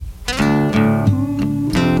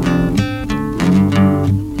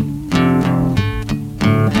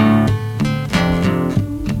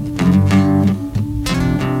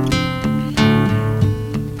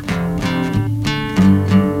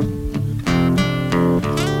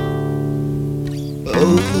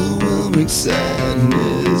Overwhelming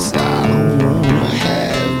sadness, I don't wanna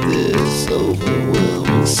have this.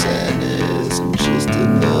 Overwhelming sadness, I'm just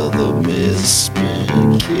another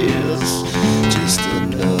misspent kiss. Just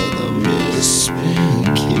another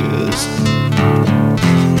misspent kiss.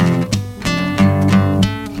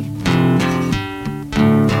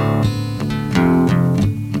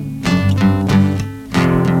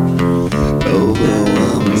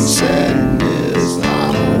 Overwhelming sadness,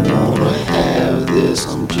 I don't wanna have this.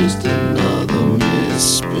 I'm just another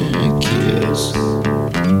misspent kiss.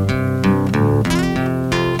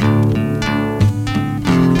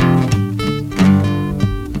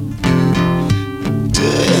 Do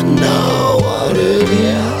you know what it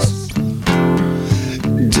is?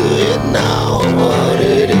 Do you know what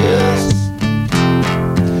it is?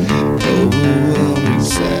 Overwhelming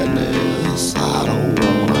sadness, I don't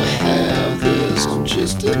wanna have this. I'm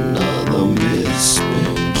just another